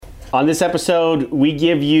On this episode, we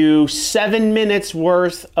give you 7 minutes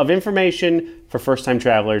worth of information for first-time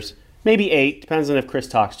travelers. Maybe 8, depends on if Chris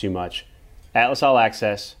talks too much. Atlas All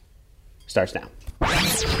Access starts now.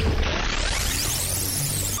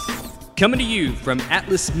 Coming to you from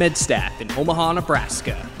Atlas MedStaff in Omaha,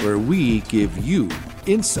 Nebraska, where we give you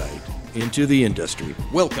insight into the industry.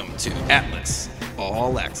 Welcome to Atlas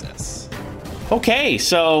All Access. Okay,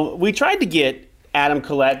 so we tried to get Adam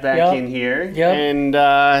Collette back in here, and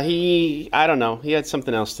he had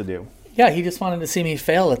something else to do. Yeah, he just wanted to see me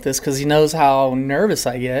fail at this because he knows how nervous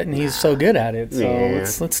I get, and he's so good at it.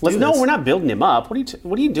 So let's do this. No, we're not building him up. What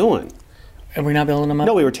are you doing? And we're not building him up?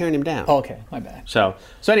 No, we were tearing him down. Oh, okay, my bad. So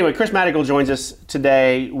anyway, Chris Madrigal joins us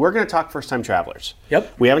today. We're going to talk first-time travelers.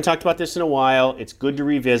 Yep. We haven't talked about this in a while. It's good to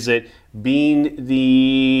revisit. Being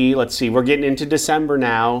we're getting into December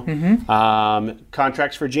now. Mm-hmm.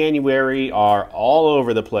 Contracts for January are all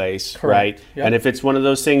over the place, correct, right? Yep. And if it's one of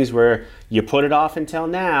those things where you put it off until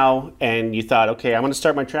now and you thought, okay, I'm going to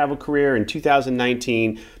start my travel career in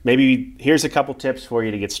 2019, maybe here's a couple tips for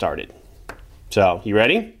you to get started. So, you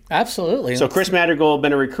ready? Absolutely. So Chris Madrigal,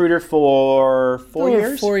 been a recruiter for 4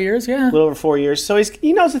 years? 4 years, yeah. A little over 4 years. So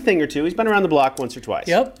he knows a thing or two. He's been around the block once or twice.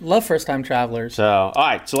 Yep. Love first-time travelers. So, all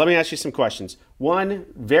right. So let me ask you some questions. One,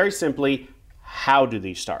 very simply, how do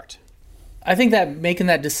these start? I think that making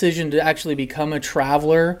that decision to actually become a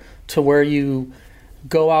traveler to where you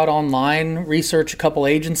go out online, research a couple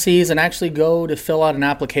agencies, and actually go to fill out an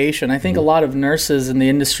application. I think a lot of nurses in the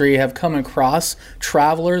industry have come across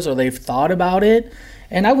travelers or they've thought about it.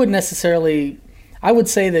 And I would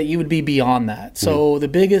say that you would be beyond that. So the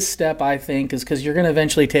biggest step, I think, is because you're going to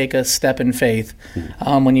eventually take a step in faith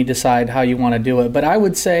when you decide how you want to do it. But I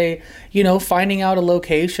would say, finding out a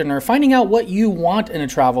location or finding out what you want in a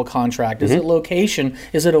travel contract. Is it location?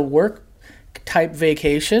 Is it a work type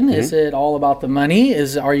vacation? Is it all about the money?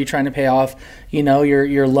 Are you trying to pay off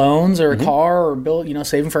your loans or a car or build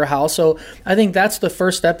saving for a house? So I think that's the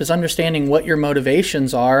first step, is understanding what your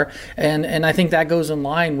motivations are, and I think that goes in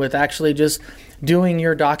line with actually just doing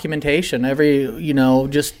your documentation.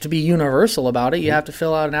 Just to be universal about it, you have to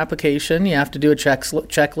fill out an application, you have to do a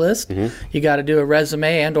checklist, you got to do a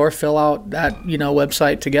resume and or fill out that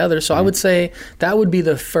website together. So I would say that would be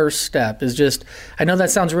the first step, is just, I know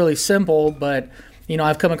that sounds really simple, but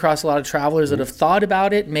I've come across a lot of travelers that have thought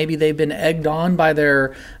about it. Maybe they've been egged on by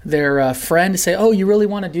their friend to say, "Oh, you really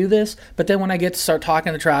want to do this?" But then when I get to start talking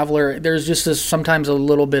to the traveler, there's just sometimes a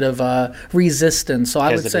little bit of resistance. So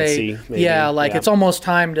I would say, it's almost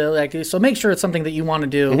time to so make sure it's something that you want to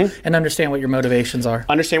do and understand what your motivations are.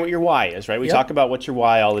 Understand what your why is, right? We talk about what's your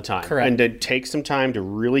why all the time. Correct. And to take some time to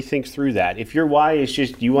really think through that. If your why is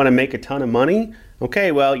just you want to make a ton of money,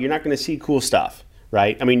 okay, well, you're not going to see cool stuff.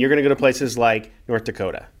 Right? I mean, you're going to go to places like North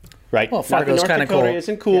Dakota, right? Well, Fargo's kind of cool. North Dakota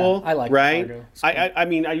isn't cool, yeah, I like right? Fargo. I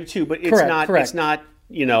mean, I do too, but it's correct. It's not,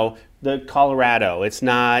 the Colorado. It's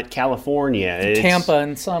not California. It's Tampa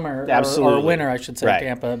in summer, or winter, I should say, right.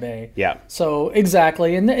 Tampa Bay. Yeah. So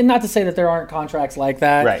exactly, and not to say that there aren't contracts like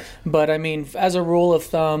that, right? But I mean, as a rule of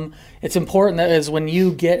thumb, it's important that as when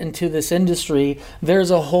you get into this industry, there's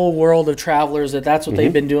a whole world of travelers that's what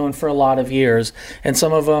they've been doing for a lot of years. And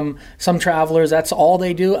some travelers, that's all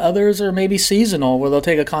they do. Others are maybe seasonal, where they'll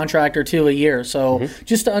take a contract or two a year. So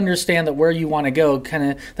just to understand that where you want to go,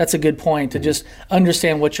 that's a good point, to just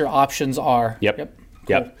understand what your options are. Yep.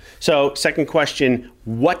 Cool. So second question,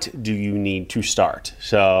 what do you need to start?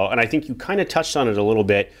 So, and I think you kind of touched on it a little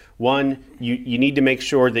bit. One, you need to make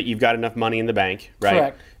sure that you've got enough money in the bank,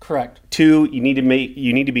 right? Correct. Two, you need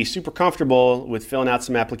to be super comfortable with filling out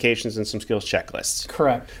some applications and some skills checklists.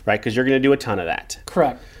 Correct. Right, because you're going to do a ton of that.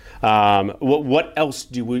 Correct. What else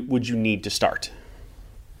would you need to start?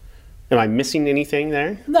 Am I missing anything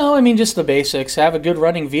there? No, I mean, just the basics. Have a good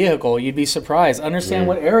running vehicle. You'd be surprised. Understand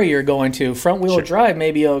what area you're going to. Front-wheel drive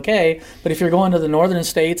may be okay, but if you're going to the northern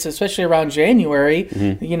states, especially around January,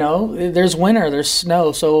 there's winter, there's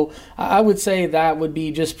snow. So I would say that would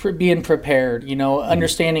be just being prepared,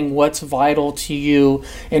 understanding what's vital to you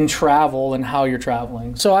in travel and how you're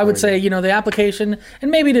traveling. So I would say, the application,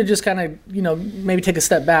 and maybe to just kind of, maybe take a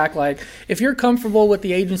step back, like if you're comfortable with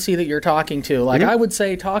the agency that you're talking to, like I would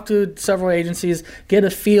say talk to several agencies, get a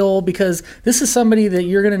feel, because this is somebody that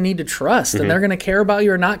you're going to need to trust and they're going to care about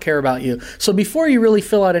you or not care about you. So before you really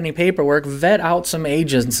fill out any paperwork, vet out some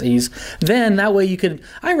agencies. Then that way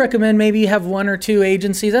I recommend maybe you have one or two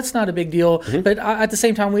agencies. That's not a big deal. But at the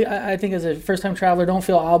same time, I think as a first-time traveler, don't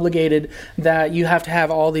feel obligated that you have to have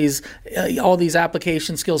all these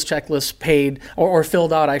application skills checklists paid or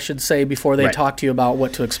filled out, I should say, before they talk to you about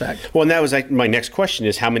what to expect. Well, and that was my next question,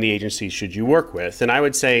 is how many agencies should you work with? And I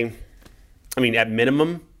would say, at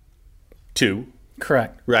minimum, 2,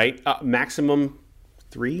 Correct. right? Maximum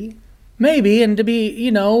 3? Maybe, and to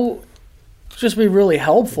be, just be really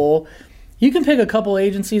helpful, you can pick a couple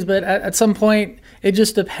agencies, but at some point, it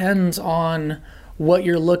just depends on what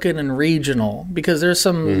you're looking in regional, because there's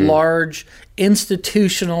some large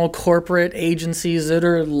institutional corporate agencies that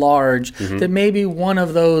are large that maybe one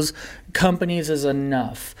of those companies is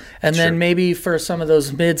enough. And then maybe for some of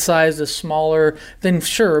those mid-sized to smaller, then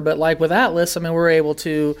sure. But like with Atlas, I mean, we're able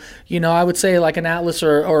to, I would say like an Atlas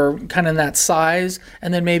or kind of that size,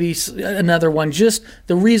 and then maybe another one. Just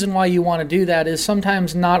the reason why you want to do that is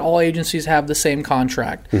sometimes not all agencies have the same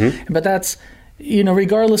contract. But that's,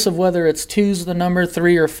 regardless of whether it's 2's the number,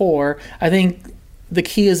 3 or 4, I think the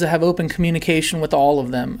key is to have open communication with all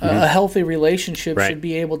of them. A healthy relationship should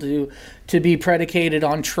be able to be predicated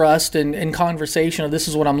on trust and conversation of, this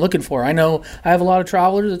is what I'm looking for. I know I have a lot of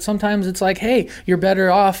travelers that sometimes it's like, hey, you're better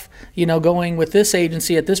off, going with this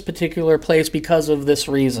agency at this particular place because of this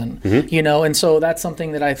reason, and so that's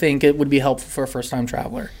something that I think it would be helpful for a first-time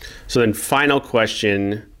traveler. So then final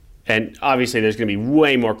question, and obviously there's going to be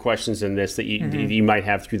way more questions than this that you might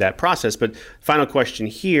have through that process, but final question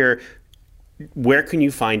here, where can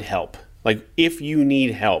you find help? Like, if you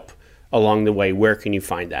need help along the way, where can you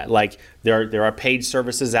find that? Like, there are paid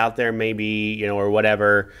services out there, maybe, or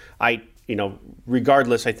whatever.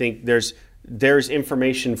 Regardless, I think there's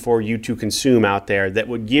information for you to consume out there that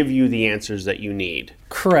would give you the answers that you need.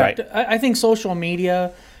 Correct. Right? I think social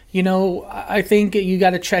media, I think you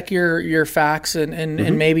got to check your facts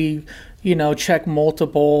and maybe, check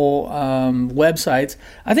multiple websites.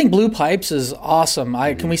 I think Blue Pipes is awesome.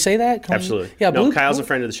 Can we say that? Absolutely. Kyle's a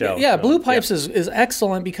friend of the show. Yeah, so, Blue Pipes is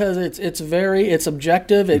excellent because it's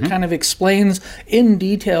objective. It kind of explains in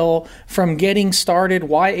detail from getting started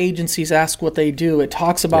why agencies ask what they do. It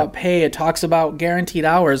talks about pay. It talks about guaranteed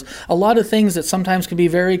hours. A lot of things that sometimes can be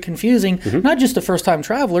very confusing, not just to first-time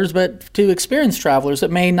travelers, but to experienced travelers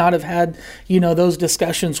that may not have had, those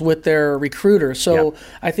discussions with their recruiter. So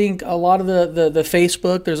I think a lot of the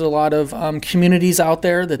Facebook, there's a lot of communities out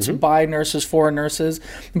there that's by nurses for nurses.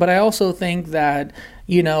 But I also think that,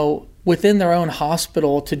 within their own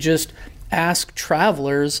hospital to just ask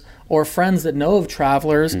travelers or friends that know of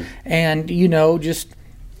travelers and, just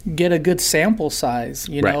get a good sample size,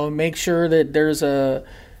 make sure that there's a,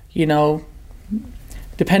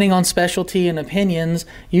 depending on specialty and opinions,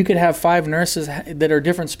 you could have 5 nurses that are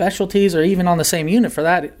different specialties, or even on the same unit for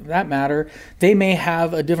that matter. They may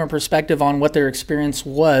have a different perspective on what their experience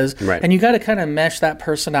was. Right. And you got to kind of mesh that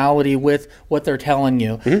personality with what they're telling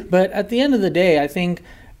you. But at the end of the day, I think,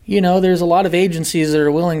 there's a lot of agencies that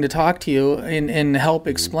are willing to talk to you and help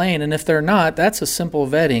explain. And if they're not, that's a simple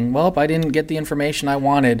vetting. Well, if I didn't get the information I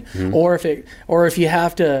wanted, or if you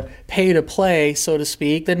have to pay to play, so to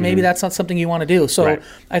speak, then maybe that's not something you want to do. So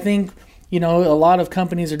I think, a lot of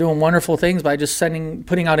companies are doing wonderful things by just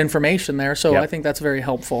putting out information there. So I think that's very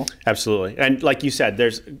helpful. Absolutely. And like you said,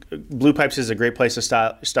 Blue Pipes is a great place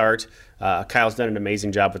to start. Kyle's done an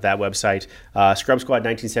amazing job with that website. Scrub Squad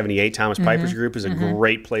 1978, Thomas Piper's group, is a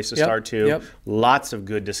great place to start too. Lots of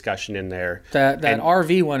good discussion in there. That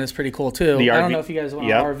RV one is pretty cool too. I don't know if you guys want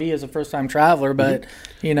an RV as a first-time traveler, but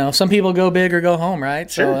some people go big or go home, right?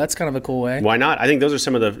 Sure. So that's kind of a cool way. Why not? I think those are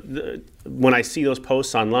some of the when I see those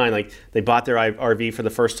posts online, like they bought their RV for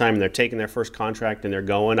the first time and they're taking their first contract and they're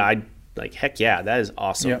going, like, heck yeah, that is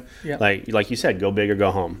awesome. Like you said, go big or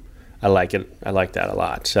go home. I like it. I like that a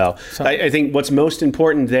lot. So I think what's most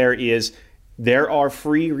important there is there are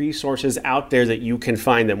free resources out there that you can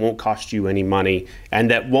find that won't cost you any money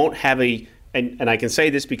and that won't have and I can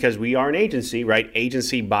say this because we are an agency, right?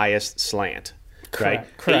 Agency biased slant.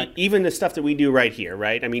 Correct. Even the stuff that we do right here,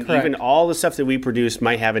 right? I mean, even all the stuff that we produce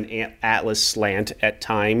might have an Atlas slant at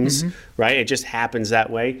times, right? It just happens that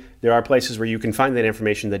way. There are places where you can find that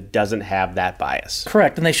information that doesn't have that bias.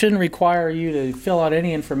 Correct. And they shouldn't require you to fill out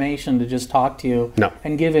any information to just talk to you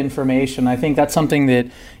and give information. I think that's something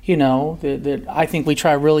that, that I think we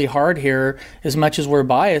try really hard here, as much as we're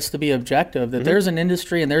biased, to be objective, that there's an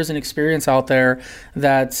industry and there's an experience out there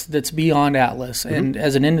that's beyond Atlas. And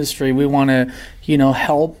as an industry, we want to,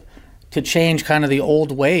 help to change kind of the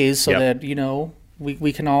old ways so that,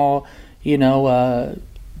 we can all,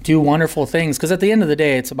 do wonderful things, because at the end of the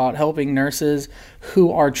day, it's about helping nurses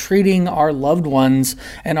who are treating our loved ones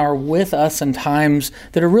and are with us in times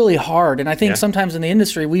that are really hard. And I think sometimes in the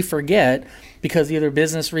industry we forget, because either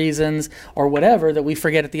business reasons or whatever, that we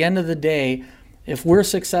forget at the end of the day, if we're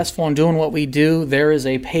successful in doing what we do, there is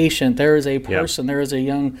a patient, there is a person, there is a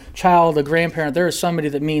young child, a grandparent, there is somebody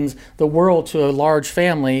that means the world to a large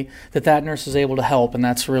family that nurse is able to help, and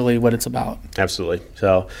that's really what it's about. Absolutely.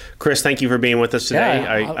 So, Chris, thank you for being with us today.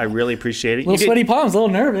 I really appreciate it. A little sweaty palms, a little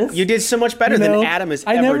nervous. You did so much better than Adam has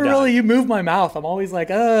ever done. I never really moved my mouth. I'm always like,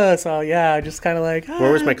 so yeah, just kind of like.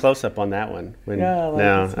 Where was my close-up on that one?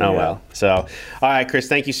 Well. So, all right, Chris,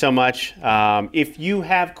 thank you so much. If you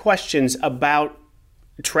have questions about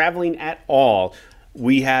traveling at all,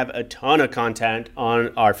 we have a ton of content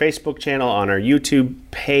on our Facebook channel, on our YouTube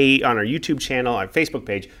page, on our YouTube channel, our Facebook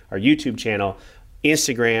page, our YouTube channel,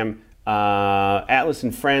 Instagram, Atlas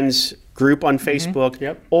and Friends group on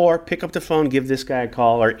Facebook, or pick up the phone, give this guy a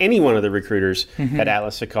call, or any one of the recruiters at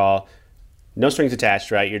Atlas a call. No strings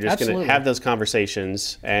attached, right? You're just going to have those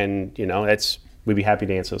conversations, and we'd be happy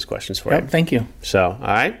to answer those questions for you. Thank you. So, all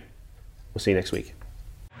right, we'll see you next week.